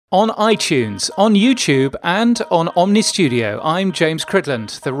On iTunes, on YouTube, and on Omni Studio, I'm James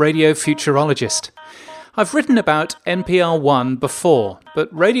Cridland, the radio futurologist. I've written about NPR One before,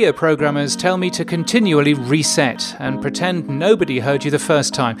 but radio programmers tell me to continually reset and pretend nobody heard you the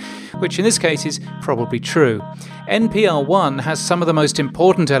first time, which in this case is probably true. NPR One has some of the most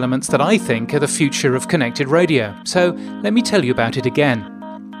important elements that I think are the future of connected radio, so let me tell you about it again.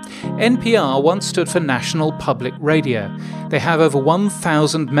 NPR once stood for National Public Radio. They have over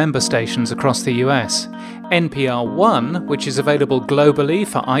 1,000 member stations across the US. NPR One, which is available globally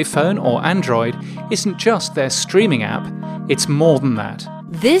for iPhone or Android, isn't just their streaming app, it's more than that.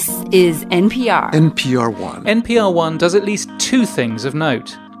 This is NPR. NPR One. NPR One does at least two things of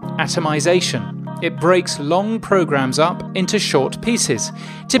note. Atomization. It breaks long programs up into short pieces.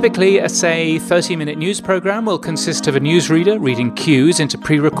 Typically, a, 30-minute news program will consist of a newsreader reading cues into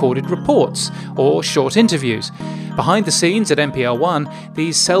pre-recorded reports or short interviews. Behind the scenes at NPR One,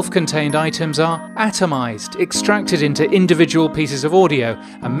 these self-contained items are atomized, extracted into individual pieces of audio,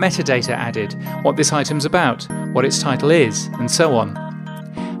 and metadata added, what this item's about, what its title is, and so on.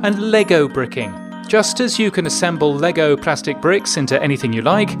 And Lego bricking. Just as you can assemble Lego plastic bricks into anything you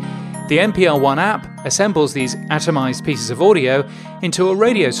like, the NPR One app assembles these atomized pieces of audio into a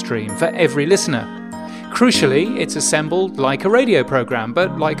radio stream for every listener. Crucially, it's assembled like a radio program,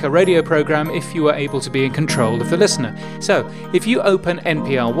 but like a radio program if you are able to be in control of the listener. So, if you open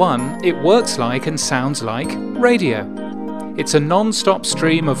NPR One, it works like and sounds like radio. It's a non-stop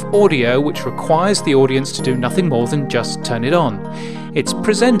stream of audio which requires the audience to do nothing more than just turn it on. It's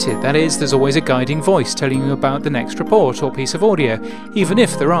presented, that is, there's always a guiding voice telling you about the next report or piece of audio, even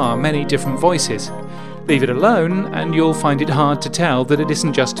if there are many different voices. Leave it alone, and you'll find it hard to tell that it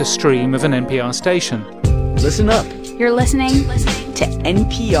isn't just a stream of an NPR station. Listen up. You're listening to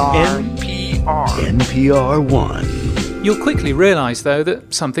NPR. NPR One. You'll quickly realise, though,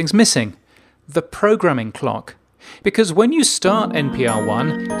 that something's missing. The programming clock. Because when you start NPR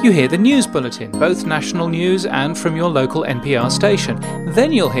One, you hear the news bulletin, both national news and from your local NPR station.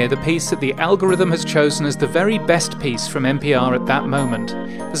 Then you'll hear the piece that the algorithm has chosen as the very best piece from NPR at that moment.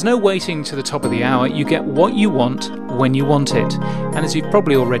 There's no waiting to the top of the hour, you get what you want when you want it. And as you've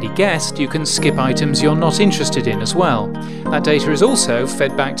probably already guessed, you can skip items you're not interested in as well. That data is also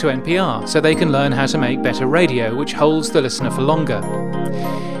fed back to NPR, so they can learn how to make better radio, which holds the listener for longer.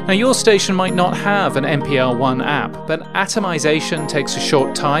 Now, your station might not have an NPR One app, but atomization takes a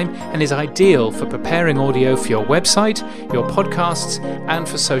short time and is ideal for preparing audio for your website, your podcasts, and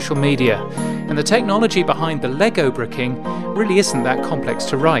for social media. And the technology behind the Lego bricking really isn't that complex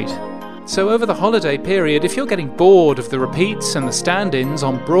to write. So over the holiday period, if you're getting bored of the repeats and the stand-ins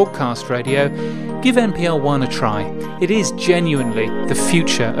on broadcast radio, give NPR One a try. It is genuinely the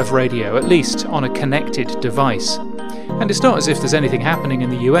future of radio, at least on a connected device. And it's not as if there's anything happening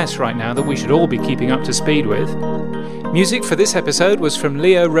in the US right now that we should all be keeping up to speed with. Music for this episode was from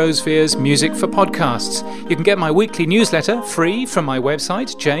Leo Rosevere's Music for Podcasts. You can get my weekly newsletter free from my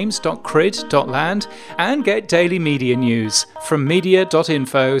website, james.crid.land, and get daily media news from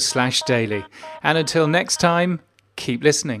media.info/daily. And until next time, keep listening.